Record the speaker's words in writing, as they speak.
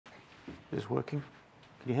Is this working?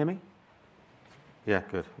 Can you hear me? Yeah,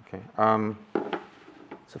 good. Okay.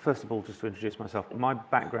 So first of all, just to introduce myself, my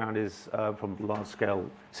background is from large-scale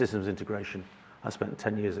systems integration. I spent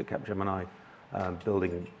 10 years at Capgemini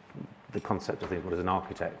building the concept of what is an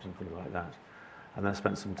architect and things like that. And then I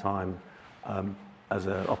spent some time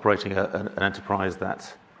operating an enterprise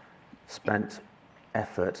that spent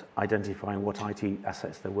effort identifying what IT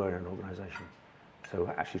assets there were in an organization. So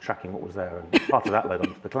actually tracking what was there. And part of that led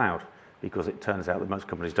on to the cloud, because it turns out that most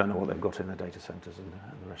companies don't know what they've got in their data centers and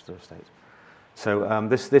the rest of the estate. So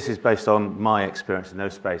this is based on my experience in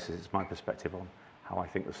those spaces. It's my perspective on how I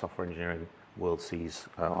think the software engineering world sees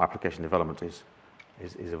application development is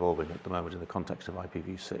evolving at the moment in the context of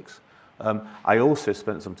IPv6. I also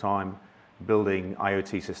spent some time building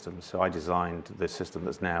IoT systems. So I designed the system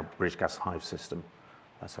that's now British Gas Hive system.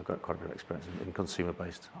 So I've got quite a bit of experience in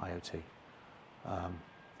consumer-based IoT.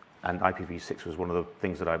 And IPv6 was one of the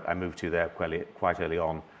things that I moved to there quite early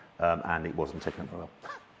on, and it wasn't taken up well.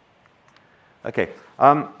 Okay.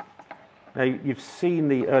 Now, you've seen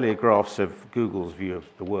the earlier graphs of Google's view of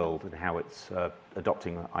the world and how it's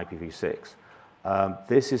adopting IPv6.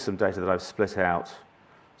 This is some data that I've split out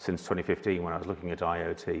since 2015 when I was looking at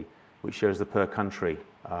IoT, which shows the per country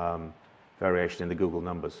variation in the Google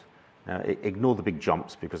numbers. Now, ignore the big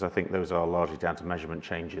jumps, because I think those are largely down to measurement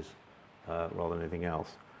changes rather than anything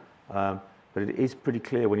else. But it is pretty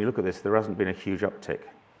clear when you look at this, there hasn't been a huge uptick.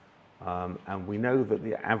 And we know that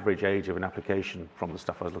the average age of an application from the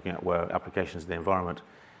stuff I was looking at, where applications in the environment,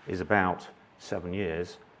 is about 7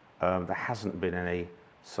 years. There hasn't been any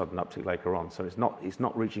sudden uptick later on. So it's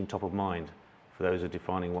not reaching top of mind for those who are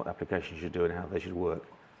defining what applications should do and how they should work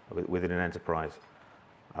within an enterprise.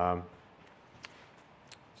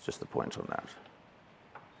 It's just the point on that.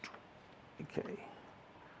 Okay.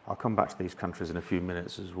 I'll come back to these countries in a few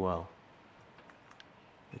minutes as well.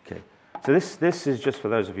 Okay. So this is just for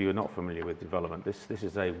those of you who are not familiar with development. This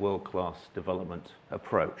is a world-class development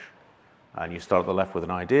approach. And you start at the left with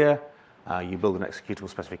an idea. You build an executable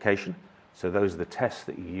specification. So those are the tests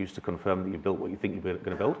that you use to confirm that you built what you think you're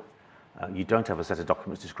going to build. You don't have a set of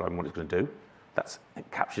documents describing what it's going to do. That's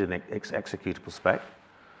captured in the executable spec.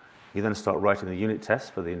 You then start writing the unit tests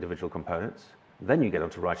for the individual components. Then you get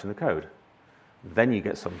onto writing the code. Then you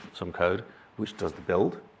get some code which does the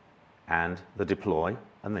build and the deploy,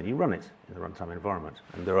 and then you run it in the runtime environment.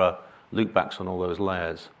 And there are loopbacks on all those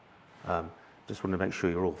layers. Just want to make sure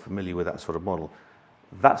you're all familiar with that sort of model.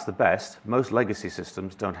 That's the best. Most legacy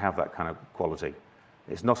systems don't have that kind of quality.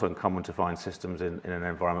 It's not uncommon to find systems in an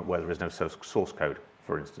environment where there is no source code,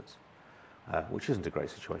 for instance, which isn't a great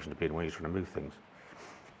situation to be in when you're trying to move things.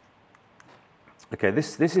 Okay,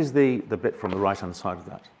 this is the bit from the right-hand side of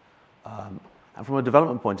that. And from a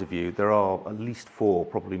development point of view, there are at least 4,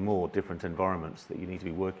 probably more, different environments that you need to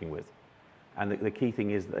be working with. And the key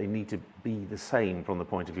thing is that they need to be the same from the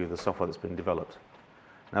point of view of the software that's being developed.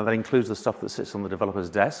 Now, that includes the stuff that sits on the developer's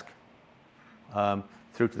desk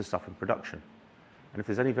through to the stuff in production. And if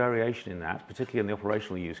there's any variation in that, particularly in the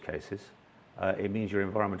operational use cases, it means your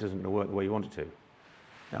environment isn't going to work the way you want it to.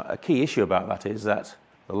 Now, a key issue about that is that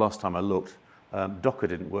the last time I looked, Docker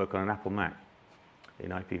didn't work on an Apple Mac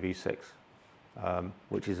in IPv6.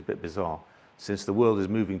 Which is a bit bizarre. Since the world is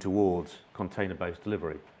moving towards container-based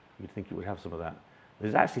delivery, you'd think it would have some of that.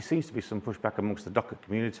 There actually seems to be some pushback amongst the Docker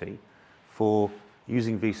community for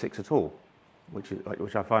using v6 at all, which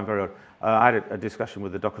I find very odd. I had a discussion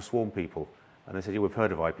with the Docker Swarm people, and they said, yeah, we've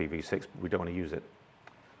heard of IPv6, but we don't want to use it.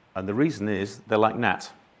 And the reason is they're like NAT,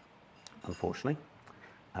 unfortunately.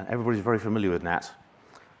 And everybody's very familiar with NAT.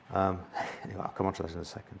 Anyway, I'll come on to that in a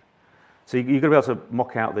second. So you've got to be able to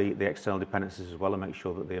mock out the external dependencies as well and make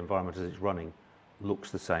sure that the environment as it's running looks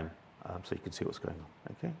the same, so you can see what's going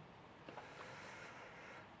on. Okay.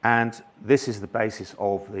 And this is the basis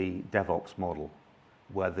of the DevOps model,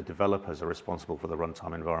 where the developers are responsible for the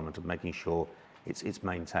runtime environment and making sure it's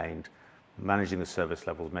maintained, managing the service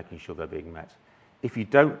levels, making sure they're being met. If you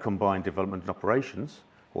don't combine development and operations,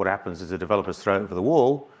 what happens is the developers throw it over the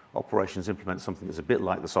wall, operations implement something that's a bit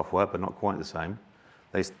like the software but not quite the same.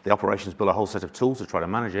 The operations build a whole set of tools to try to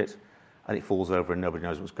manage it, and it falls over and nobody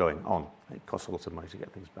knows what's going on. It costs a lot of money to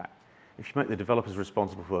get things back. If you make the developers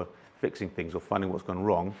responsible for fixing things or finding what's gone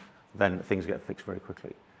wrong, then things get fixed very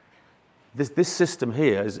quickly. This system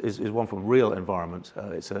here is one from a real environment.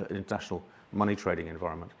 It's an international money trading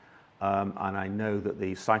environment. And I know that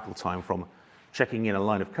the cycle time from checking in a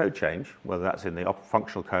line of code change, whether that's in the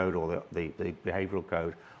functional code or the behavioral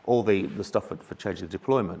code, or the stuff for changing the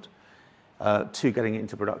deployment, to getting it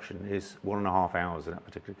into production is 1.5 hours in that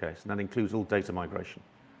particular case. And that includes all data migration,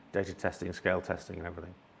 data testing, scale testing, and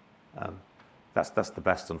everything. That's the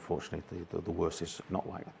best, unfortunately. The worst is not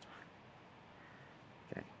like that.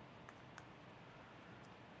 Okay.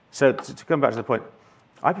 So to come back to the point,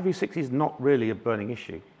 IPv6 is not really a burning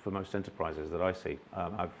issue for most enterprises that I see.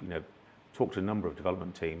 I've talked to a number of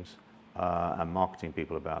development teams and marketing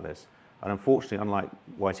people about this. And unfortunately, unlike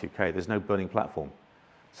Y2K, there's no burning platform.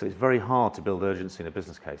 So it's very hard to build urgency in a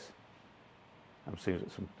business case. I'm seeing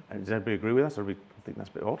does anybody agree with that? Or do we think that's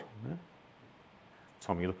a bit odd? Yeah?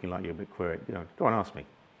 Tom, you're looking like you're a bit query. Go on, ask me.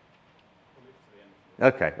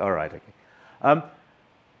 Okay, all right. Okay.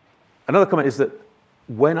 Another comment is that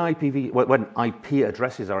when IP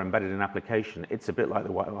addresses are embedded in an application, it's a bit like the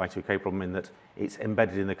Y2K problem in that it's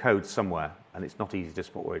embedded in the code somewhere, and it's not easy to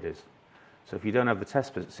spot where it is. So if you don't have the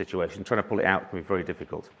test situation, trying to pull it out can be very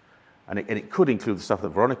difficult. And it could include the stuff that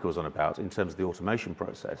Veronica was on about in terms of the automation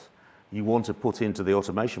process. You want to put into the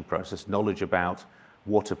automation process knowledge about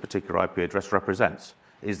what a particular IP address represents.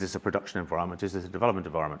 Is this a production environment? Is this a development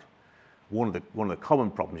environment? One of the common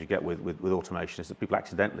problems you get with automation is that people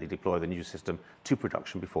accidentally deploy the new system to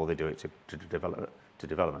production before they do it to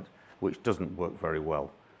development, which doesn't work very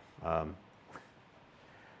well.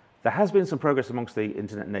 There has been some progress amongst the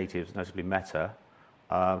internet natives, notably Meta.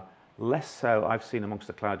 Less so I've seen amongst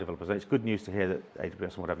the cloud developers. And it's good news to hear that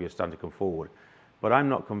AWS and what have you are starting to come forward. But I'm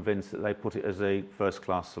not convinced that they put it as a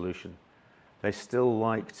first-class solution. They still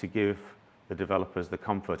like to give the developers the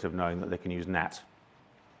comfort of knowing that they can use NAT.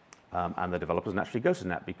 And the developers naturally go to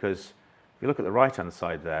NAT because if you look at the right-hand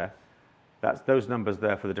side there, those numbers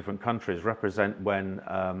there for the different countries represent when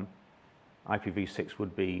IPv6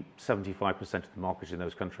 would be 75% of the market in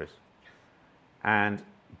those countries. And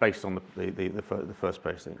based on the first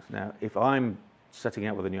page things. Now, if I'm setting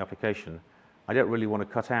out with a new application, I don't really want to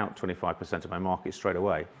cut out 25% of my market straight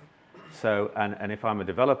away. So, and if I'm a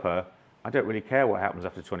developer, I don't really care what happens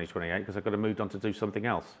after 2028 because I've got to move on to do something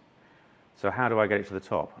else. So how do I get it to the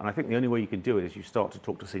top? And I think the only way you can do it is you start to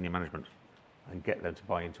talk to senior management and get them to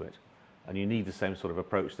buy into it. And you need the same sort of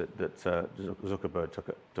approach that Zuckerberg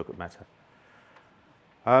took at Meta.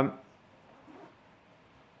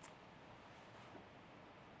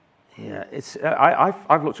 Yeah,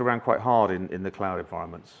 I've looked around quite hard in the cloud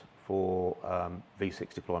environments for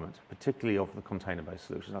v6 deployment, particularly of the container-based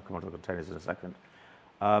solutions. I'll come on to the containers in a second.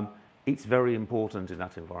 It's very important in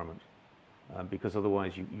that environment because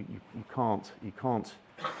otherwise you can't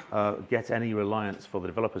get any reliance for the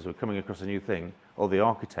developers who are coming across a new thing or the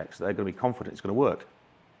architects that they're going to be confident it's going to work,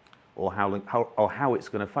 or how it's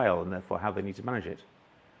going to fail and therefore how they need to manage it.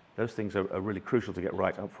 Those things are really crucial to get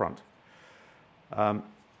right up front.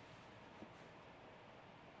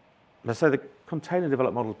 Let's say the container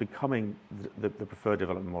development model is becoming the preferred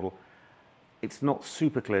development model. It's not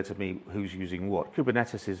super clear to me who's using what.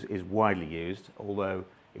 Kubernetes is widely used, although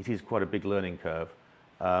it is quite a big learning curve.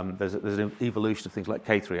 There's an evolution of things like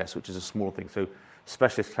K3S, which is a small thing. So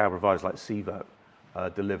specialist cloud providers like Civo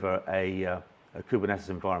deliver a Kubernetes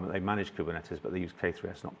environment. They manage Kubernetes, but they use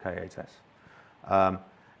K3S, not K8S.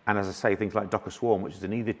 And as I say, things like Docker Swarm, which is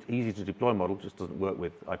an easy to deploy model, just doesn't work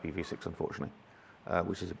with IPv6, unfortunately,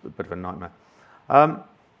 which is a bit of a nightmare.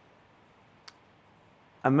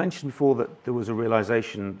 I mentioned before that there was a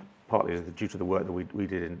realization, partly due to the work that we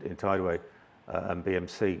did in Tideway and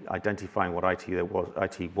BMC, identifying what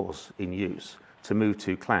IT was in use to move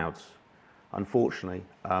to clouds. Unfortunately,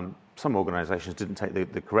 some organizations didn't take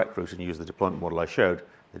the correct route and use the deployment model I showed.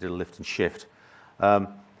 They did a lift and shift.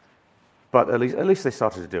 But at least they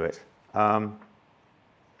started to do it.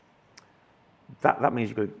 That means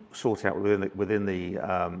you've got to sort out within the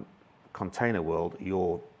container world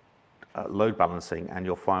your load balancing and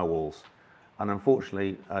your firewalls. And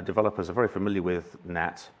unfortunately, developers are very familiar with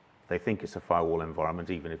NAT. They think it's a firewall environment,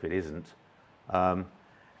 even if it isn't.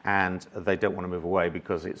 And they don't want to move away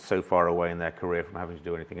because it's so far away in their career from having to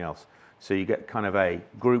do anything else. So you get kind of a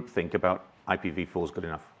group think about IPv4 is good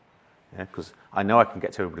enough. Yeah, because I know I can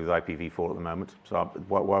get to everybody with IPv4 at the moment, so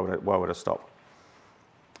why would I stop?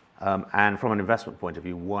 And from an investment point of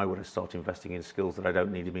view, why would I start investing in skills that I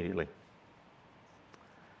don't need immediately?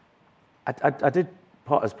 I did,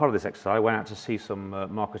 as part of this exercise, I went out to see some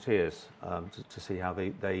marketeers to see how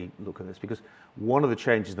they look at this, because one of the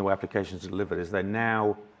changes in the way applications are delivered is they're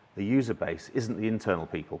now, the user base isn't the internal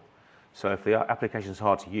people. So if the application is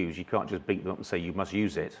hard to use, you can't just beat them up and say you must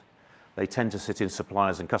use it. They tend to sit in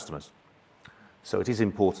suppliers and customers. So it is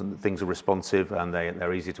important that things are responsive and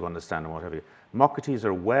they're easy to understand and what have you. Marketeers are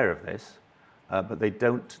aware of this, but they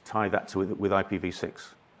don't tie that to with IPv6.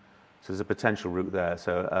 So there's a potential route there.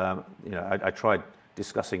 So I tried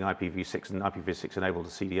discussing IPv6 and IPv6 enabled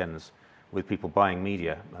CDNs with people buying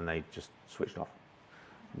media, and they just switched off.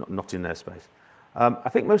 Not in their space. I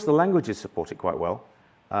think most of the languages support it quite well,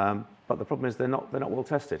 but the problem is they're not well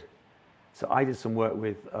tested. So I did some work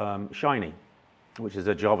with Shiny, which is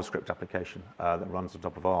a JavaScript application that runs on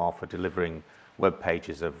top of R for delivering web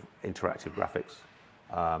pages of interactive graphics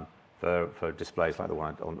for displays like the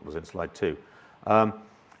one that was in slide 2.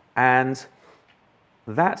 And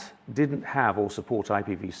that didn't have or support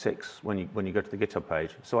IPv6 when you go to the GitHub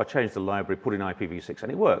page. So I changed the library, put in IPv6,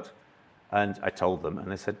 and it worked. And I told them, and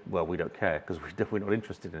they said, well, we don't care, because we're not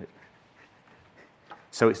interested in it.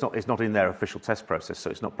 So it's not in their official test process, so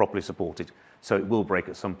it's not properly supported. So it will break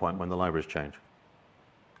at some point when the libraries change.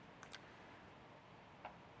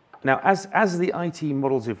 Now, as the IT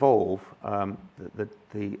models evolve, I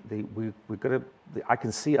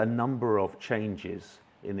can see a number of changes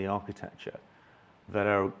in the architecture that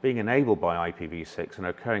are being enabled by IPv6 and are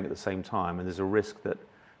occurring at the same time, and there's a risk that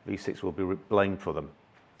v6 will be blamed for them.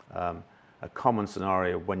 A common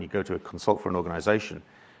scenario when you go to consult for an organization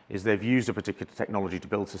is they've used a particular technology to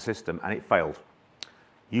build a system and it failed,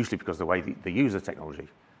 usually because of the way they use the technology.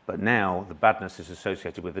 But now the badness is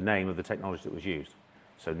associated with the name of the technology that was used,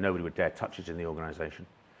 so nobody would dare touch it in the organization.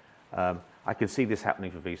 I can see this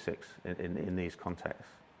happening for v6 in these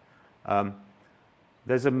contexts.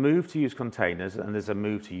 There's a move to use containers, and there's a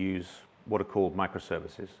move to use what are called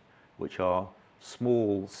microservices, which are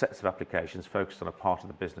small sets of applications focused on a part of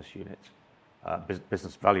the business unit,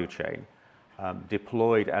 business value chain,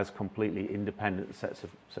 deployed as completely independent sets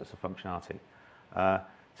of functionality. So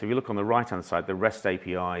if you look on the right-hand side, the REST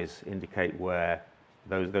APIs indicate where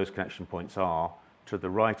those connection points are. To the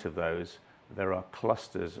right of those, there are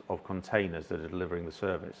clusters of containers that are delivering the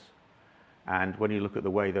service. And when you look at the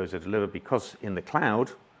way those are delivered, because in the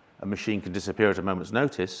cloud, a machine can disappear at a moment's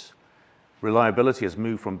notice, reliability has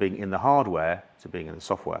moved from being in the hardware to being in the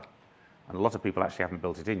software. And a lot of people actually haven't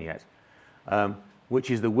built it in yet, which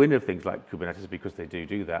is the win of things like Kubernetes, because they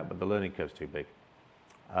do that, but the learning curve's too big.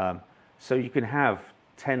 So you can have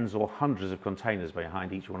tens or hundreds of containers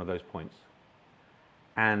behind each one of those points.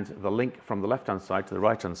 And the link from the left-hand side to the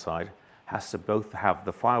right-hand side has to both have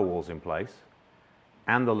the firewalls in place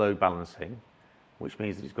and the load balancing, which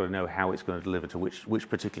means that it's got to know how it's going to deliver to which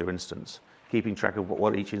particular instance, keeping track of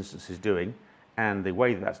what each instance is doing. And the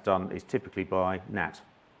way that's done is typically by NAT.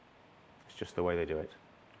 It's just the way they do it.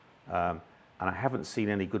 And I haven't seen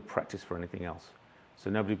any good practice for anything else. So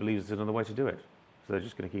nobody believes there's another way to do it. So they're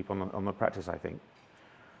just going to keep on the practice, I think.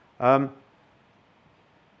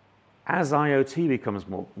 As IoT becomes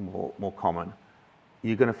more common,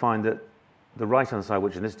 you're going to find that the right-hand side,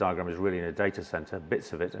 which in this diagram is really in a data center,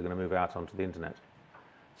 bits of it are going to move out onto the internet.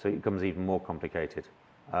 So it becomes even more complicated.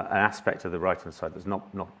 An aspect of the right-hand side that's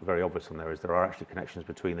not very obvious on there is there are actually connections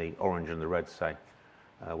between the orange and the red, say,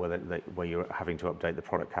 where you're having to update the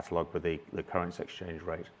product catalog with the currency exchange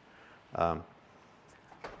rate.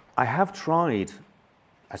 I have tried,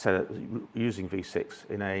 I said, using v6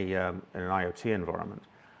 in an IoT environment,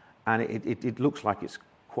 and it looks like it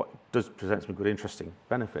does present some good, interesting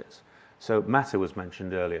benefits. So Matter was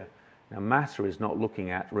mentioned earlier. Now, Matter is not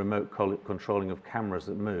looking at remote controlling of cameras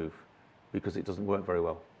that move, because it doesn't work very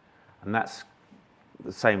well. And that's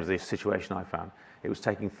the same as the situation I found. It was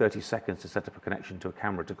taking 30 seconds to set up a connection to a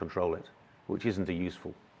camera to control it, which isn't a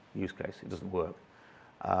useful use case. It doesn't work.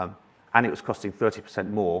 And it was costing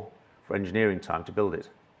 30% more for engineering time to build it.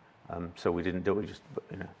 So we didn't do it. Just,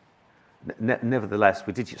 nevertheless,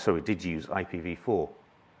 we did use IPv4,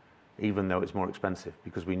 even though it's more expensive,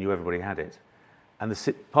 because we knew everybody had it. And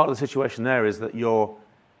part of the situation there is that your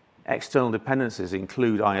external dependencies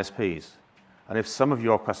include ISPs. And if some of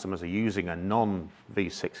your customers are using a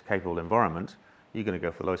non-v6 capable environment, you're going to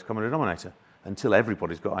go for the lowest common denominator until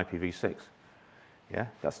everybody's got IPv6. Yeah,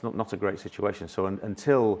 that's not a great situation. So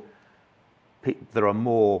until there are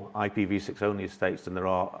more IPv6 only estates than there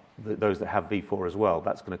are those that have v4 as well,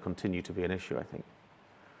 that's going to continue to be an issue, I think.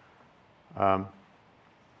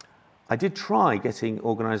 I did try getting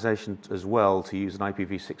organizations as well to use an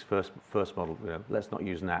IPv6 first model. Let's not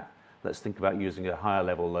use NAT. Let's think about using a higher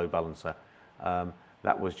level load balancer.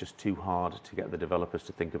 That was just too hard to get the developers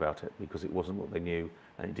to think about it, because it wasn't what they knew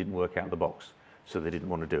and it didn't work out of the box, so they didn't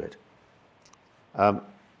want to do it.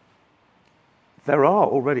 There are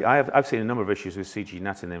already, I've seen a number of issues with CG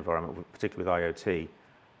NAT in the environment, particularly with IoT,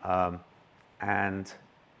 and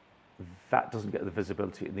that doesn't get the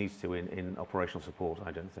visibility it needs to in operational support,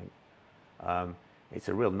 I don't think. It's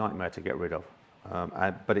a real nightmare to get rid of.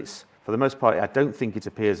 But it's, for the most part, I don't think it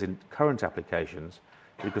appears in current applications,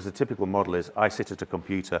 because the typical model is I sit at a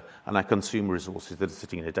computer and I consume resources that are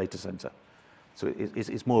sitting in a data center. So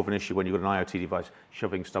it's more of an issue when you've got an IoT device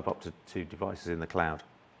shoving stuff up to devices in the cloud.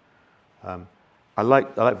 I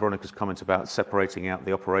like Veronica's comment about separating out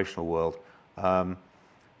the operational world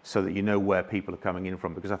so that you know where people are coming in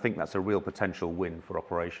from, because I think that's a real potential win for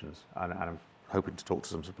operations, and I'm hoping to talk to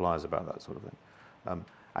some suppliers about that sort of thing.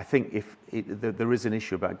 I think there is an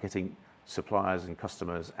issue about getting suppliers and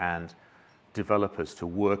customers and developers to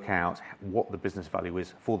work out what the business value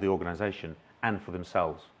is for the organisation and for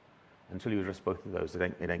themselves. Until you address both of those, it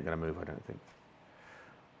ain't going to move, I don't think.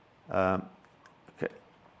 Okay.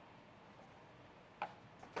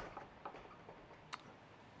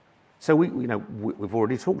 So we've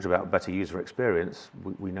already talked about better user experience.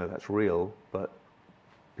 We know that's real, but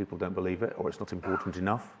people don't believe it, or it's not important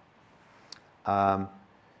enough. The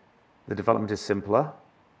development is simpler.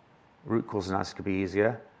 Root cause analysis could be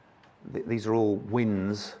easier. These are all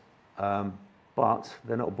wins, but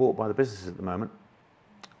they're not bought by the businesses at the moment.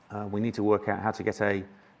 We need to work out how to get a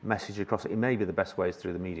message across. It may be the best way is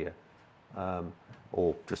through the media,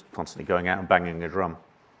 or just constantly going out and banging a drum.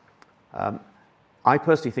 I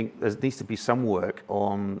personally think there needs to be some work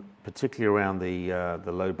on, particularly around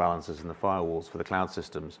the load balancers and the firewalls for the cloud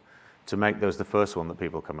systems, to make those the first one that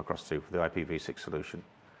people come across to for the IPv6 solution.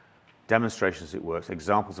 Demonstrations it works,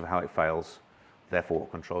 examples of how it fails, therefore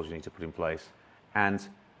what controls you need to put in place, and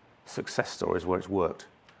success stories where it's worked,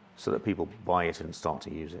 so that people buy it and start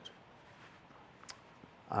to use it.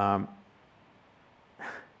 Yeah,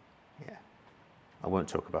 I won't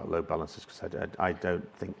talk about load balancers because I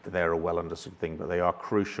don't think that they're a well understood thing, but they are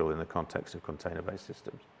crucial in the context of container-based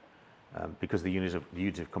systems, because the unit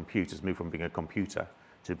of compute has moved from being a computer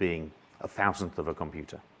to being a thousandth of a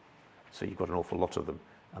computer. So you've got an awful lot of them,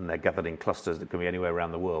 and they're gathered in clusters that can be anywhere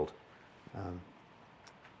around the world.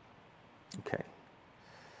 Okay.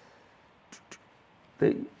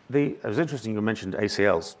 It was interesting you mentioned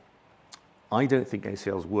ACLs. I don't think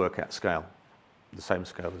ACLs work at scale, the same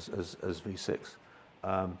scale as V6.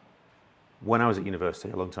 When I was at university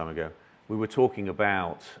a long time ago, we were talking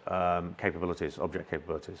about capabilities, object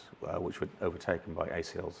capabilities, which were overtaken by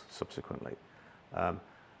ACLs subsequently.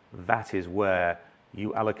 That is where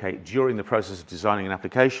you allocate, during the process of designing an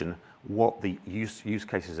application, what the use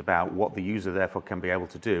case is about, what the user therefore can be able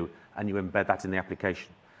to do, and you embed that in the application.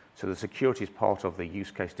 So the security is part of the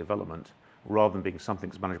use case development, rather than being something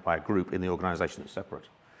that's managed by a group in the organisation that's separate.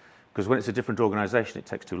 Because when it's a different organisation, it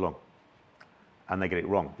takes too long. And they get it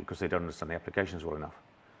wrong because they don't understand the applications well enough.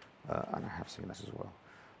 And I have seen this as well.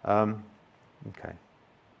 Okay.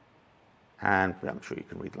 And yeah, I'm sure you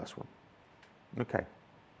can read the last one. Okay.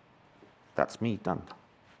 That's me done.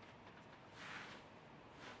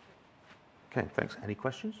 Okay, thanks. Any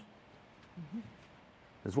questions? Mm-hmm.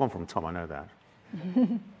 There's one from Tom, I know that.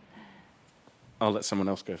 I'll let someone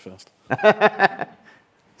else go first.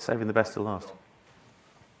 Saving the best till last.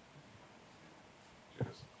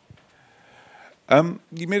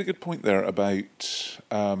 You made a good point there about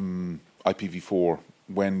IPv4.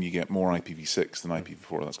 When you get more IPv6 than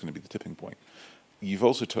IPv4, that's going to be the tipping point. You've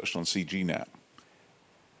also touched on CGNAT.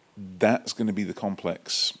 That's going to be the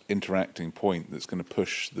complex interacting point that's going to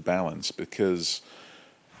push the balance, because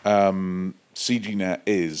CGNAT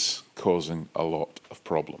is causing a lot of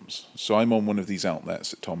problems. So I'm on one of these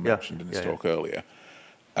outlets that Tom mentioned in his talk earlier.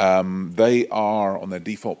 They are on their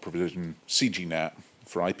default provision CGNAT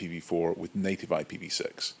for IPv4 with native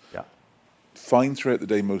IPv6. Yeah. Fine throughout the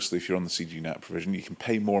day mostly if you're on the CGNAT provision. You can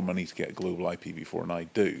pay more money to get global IPv4, and I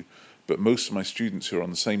do. But most of my students who are on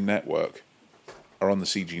the same network are on the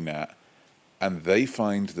CGNAT, and they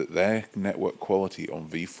find that their network quality on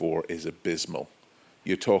V4 is abysmal.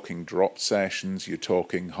 You're talking dropped sessions, you're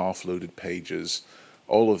talking half-loaded pages,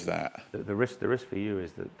 all of that. The risk for you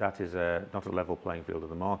is that is not a level playing field of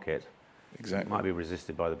the market. Exactly. It might be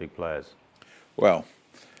resisted by the big players. Well,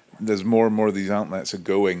 there's more and more of these outlets are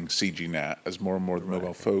going CGNAT as more and more of the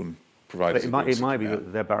mobile phone providers. But it might be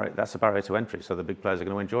that that's a barrier to entry, so the big players are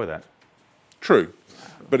going to enjoy that. True.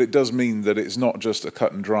 But it does mean that it's not just a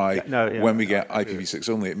cut and dry when we get IPv6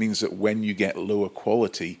 only. It means that when you get lower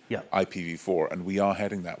quality IPv4, and we are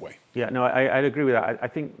heading that way. Yeah, no, I'd agree with that. I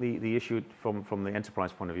think the issue from the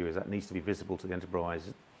enterprise point of view is that it needs to be visible to the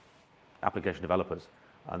enterprise application developers,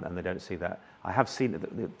 and they don't see that. I have seen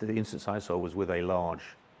the instance I saw was with a large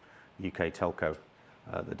UK telco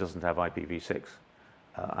that doesn't have IPv6,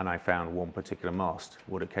 and I found one particular mast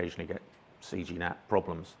would occasionally get CGNAT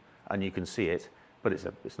problems, and you can see it. But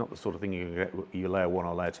it's not the sort of thing you can get layer one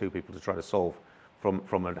or layer two people to try to solve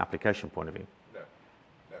from an application point of view.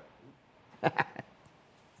 No.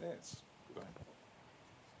 Yes.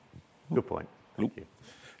 Good point. Thank you.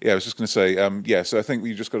 Yeah, I was just going to say, so I think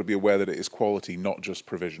we've just got to be aware that it is quality, not just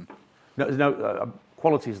provision. No,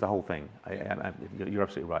 quality is the whole thing. You're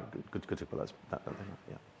absolutely right. Good to put that.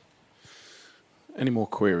 Any more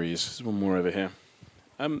queries? There's one more over here.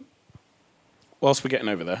 Whilst we're getting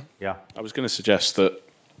over there, Yeah. I was going to suggest that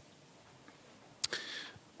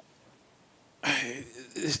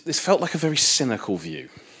this felt like a very cynical view.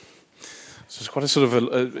 So it's quite a sort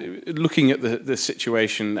of looking at the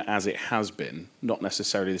situation as it has been, not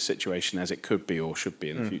necessarily the situation as it could be or should be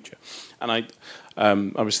in the future. And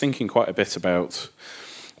I was thinking quite a bit about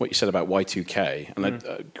what you said about Y2K,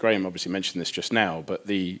 and Graham obviously mentioned this just now, but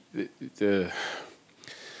the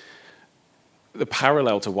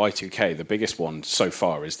parallel to Y2K, the biggest one so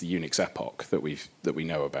far is the Unix epoch that we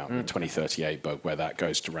know about, the 2038 bug, where that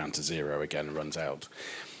goes to round to zero again and runs out.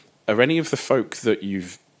 Are any of the folk that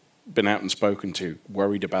you've been out and spoken to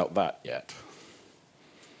worried about that yet?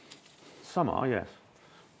 Some are, yes.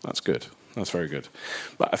 That's good. That's very good.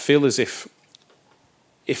 But I feel as if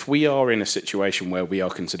we are in a situation where we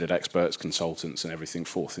are considered experts, consultants, and everything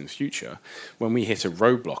forth in the future, when we hit a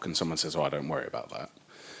roadblock and someone says, "Oh, I don't worry about that,"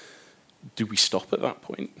 do we stop at that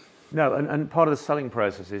point? No, and part of the selling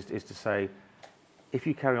process is to say, if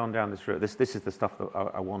you carry on down this route, this is the stuff that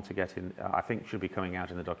I want to get in, I think should be coming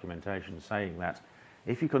out in the documentation, saying that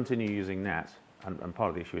if you continue using NAT, and part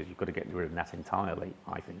of the issue is you've got to get rid of NAT entirely,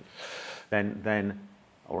 I think, then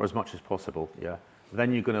or as much as possible, yeah,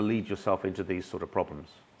 then you're going to lead yourself into these sort of problems,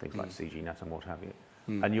 things like CGNAT and what have you.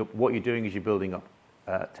 And what you're doing is you're building up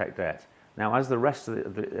tech debt. Now, as the rest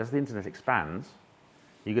of as the internet expands,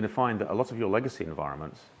 you're going to find that a lot of your legacy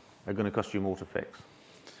environments are going to cost you more to fix.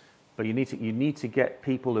 But you need to get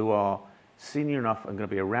people who are senior enough and going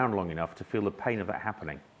to be around long enough to feel the pain of that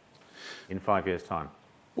happening in 5 years' time.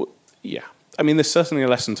 Well, yeah. I mean, there's certainly a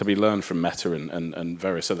lesson to be learned from Meta and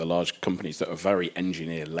various other large companies that are very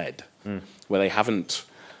engineer-led, where they haven't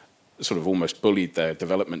sort of almost bullied their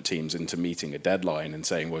development teams into meeting a deadline and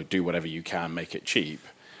saying, well, do whatever you can, make it cheap.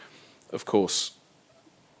 Of course,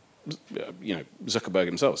 you know, Zuckerberg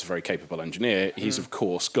himself is a very capable engineer. He's, of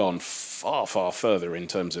course, gone far, far further in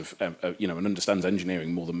terms of, you know, and understands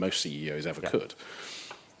engineering more than most CEOs ever could.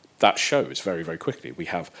 That shows very, very quickly. We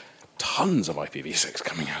have tons of IPv6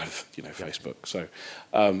 coming out of, you know, Facebook. So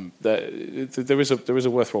there is a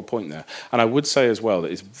worthwhile point there. And I would say as well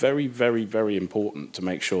that it's very, very, very important to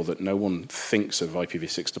make sure that no one thinks of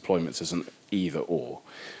IPv6 deployments as an either or.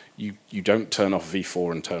 You don't turn off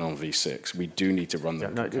v4 and turn on v6. We do need to run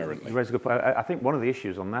them concurrently. You raise a good point. I think one of the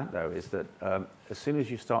issues on that, though, is that as soon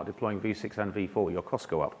as you start deploying v6 and v4, your costs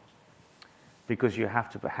go up because you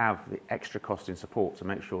have to have the extra cost in support to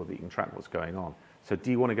make sure that you can track what's going on. So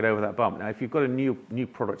do you want to get over that bump? Now, if you've got a new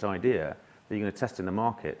product idea that you're going to test in the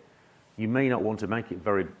market, you may not want to make it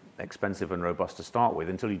very expensive and robust to start with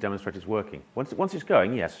until you demonstrate it's working. Once it's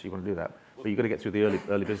going, yes, you want to do that, but you've got to get through the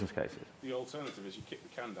early business cases. The alternative is you kick the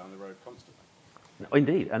can down the road constantly. No,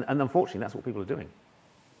 indeed, and unfortunately, that's what people are doing.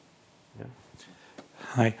 Yeah.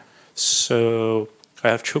 Hi. So I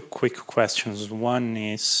have two quick questions. One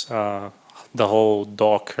is the whole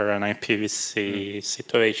Docker and IPv6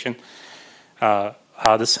 situation.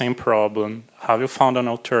 Had the same problem. Have you found an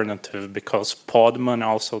alternative? Because Podman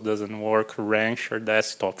also doesn't work. Rancher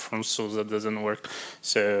desktop from SUSE doesn't work.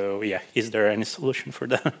 So yeah, is there any solution for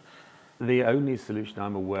that? The only solution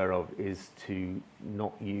I'm aware of is to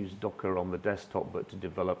not use Docker on the desktop, but to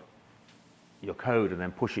develop your code and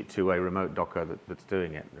then push it to a remote Docker that's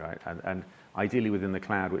doing it, right? And ideally within the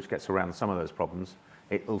cloud, which gets around some of those problems,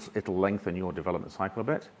 it'll lengthen your development cycle a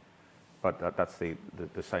bit. But that's the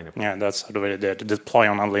sane approach. Yeah, that's the way to deploy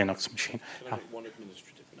on a Linux machine. Can I make one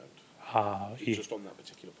administrative note? Just on that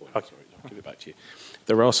particular point, Okay. sorry, I'll give it back to you.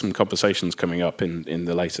 There are some conversations coming up in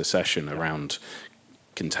the later session around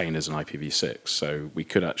containers and IPv6, so we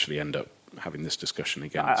could actually end up having this discussion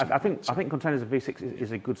again. I think containers of v6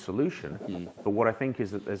 is a good solution, but what I think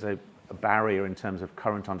is that there's a barrier in terms of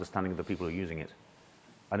current understanding of the people who are using it,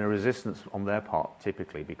 and a resistance on their part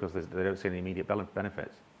typically because they don't see any immediate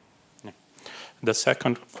benefits. The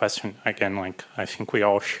second question, again, like I think we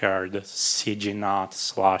all share the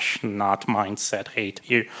CGNAT/NAT mindset hate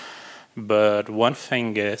here. But one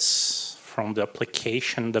thing is, from the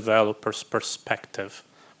application developer's perspective,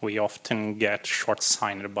 we often get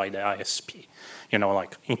short-sighted by the ISP. You know,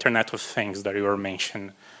 like Internet of Things that you were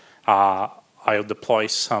mentioning. I'll deploy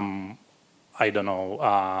some, I don't know,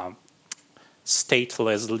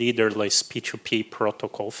 stateless, leaderless P2P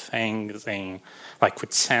protocol things, like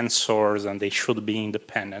with sensors, and they should be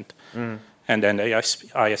independent. And then the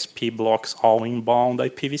ISP blocks all inbound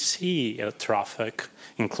IPv6 traffic,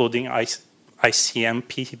 including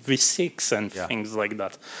ICMPv6 and things like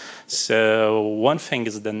that. So one thing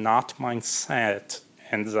is the NAT mindset,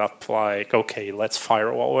 ends up like, okay, let's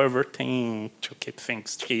firewall everything to keep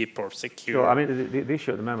things cheap or secure. Sure. I mean, the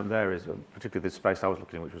issue at the moment there is, particularly the space I was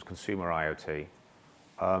looking at, which was consumer IoT,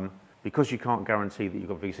 because you can't guarantee that you've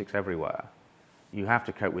got V6 everywhere, you have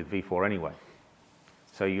to cope with V4 anyway.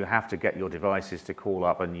 So you have to get your devices to call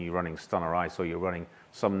up and you're running Stun or ICE, or you're running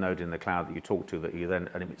some node in the cloud that you talk to that you then,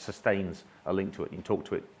 and it sustains a link to it, and you talk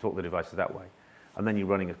to it, talk the devices that way. And then you're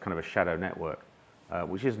running a kind of a shadow network,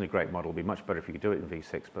 which isn't a great model. It'd be much better if you could do it in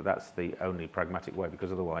V6, but that's the only pragmatic way,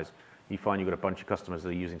 because otherwise you find you've got a bunch of customers that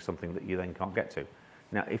are using something that you then can't get to.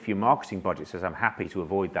 Now, if your marketing budget says, I'm happy to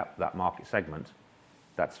avoid that market segment,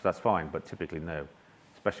 that's fine, but typically no,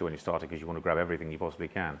 especially when you're starting, because you want to grab everything you possibly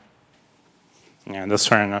can. Yeah, that's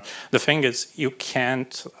fair enough. The thing is, you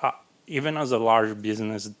can't, even as a large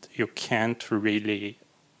business, you can't really,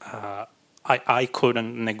 I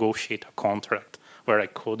couldn't negotiate a contract where I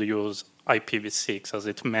could use IPv6 as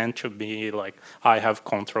it meant to be like, I have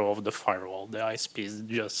control of the firewall. The ISPs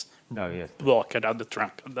just block it at the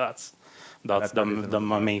trunk. That's the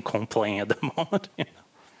main complaint at the moment. Yeah.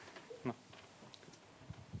 No.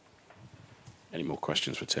 Any more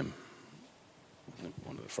questions for Tim?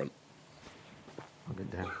 One at the front. I'll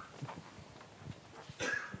get down.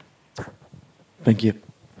 Thank you.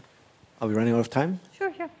 Are we running out of time?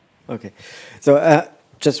 Sure, yeah. Okay. So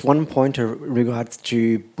just one pointer in regards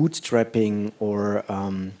to bootstrapping or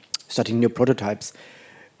starting new prototypes.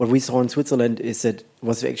 What we saw in Switzerland is that it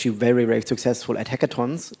was actually very, very successful at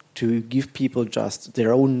hackathons to give people just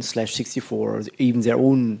their own /64 or even their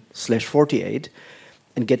own /48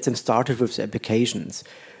 and get them started with the applications.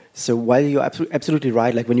 So while you're absolutely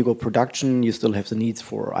right, like when you go production, you still have the needs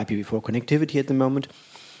for IPv4 connectivity at the moment.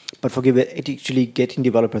 But for actually getting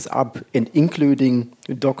developers up and including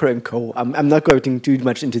Docker and Co. I'm not going too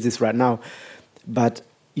much into this right now, but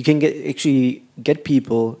you can actually get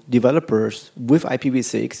people, developers with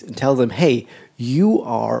IPv6 and tell them, hey, you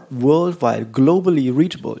are worldwide, globally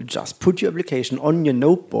reachable. Just put your application on your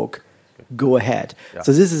notebook, go ahead. Yeah.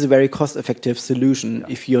 So this is a very cost-effective solution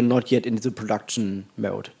if you're not yet into the production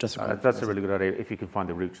mode. Just that's a really good idea. If you can find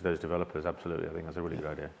the route to those developers, absolutely. I think that's a really good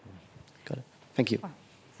idea. Got it. Thank you.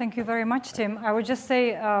 Thank you very much, Tim. I would just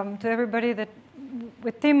say to everybody that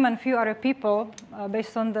with Tim and a few other people,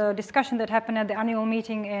 based on the discussion that happened at the annual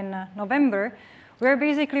meeting in November, we're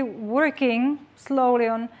basically working slowly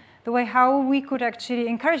on the way how we could actually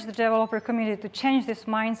encourage the developer community to change this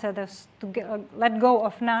mindset, to let go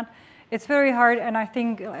of NAT. It's very hard, and I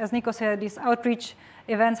think, as Nico said, these outreach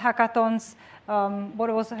events, hackathons, what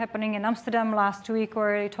was happening in Amsterdam last week,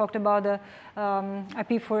 where they talked about the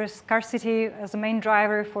IP4 scarcity as the main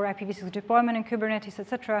driver for IPv6 deployment in Kubernetes,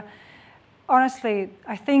 etc. Honestly,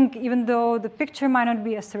 I think even though the picture might not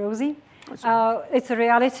be as rosy, it's a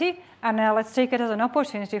reality, and let's take it as an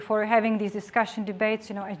opportunity for having these discussion debates,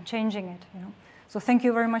 and changing it. So thank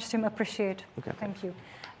you very much, Tim. Appreciate. Okay. Thank you.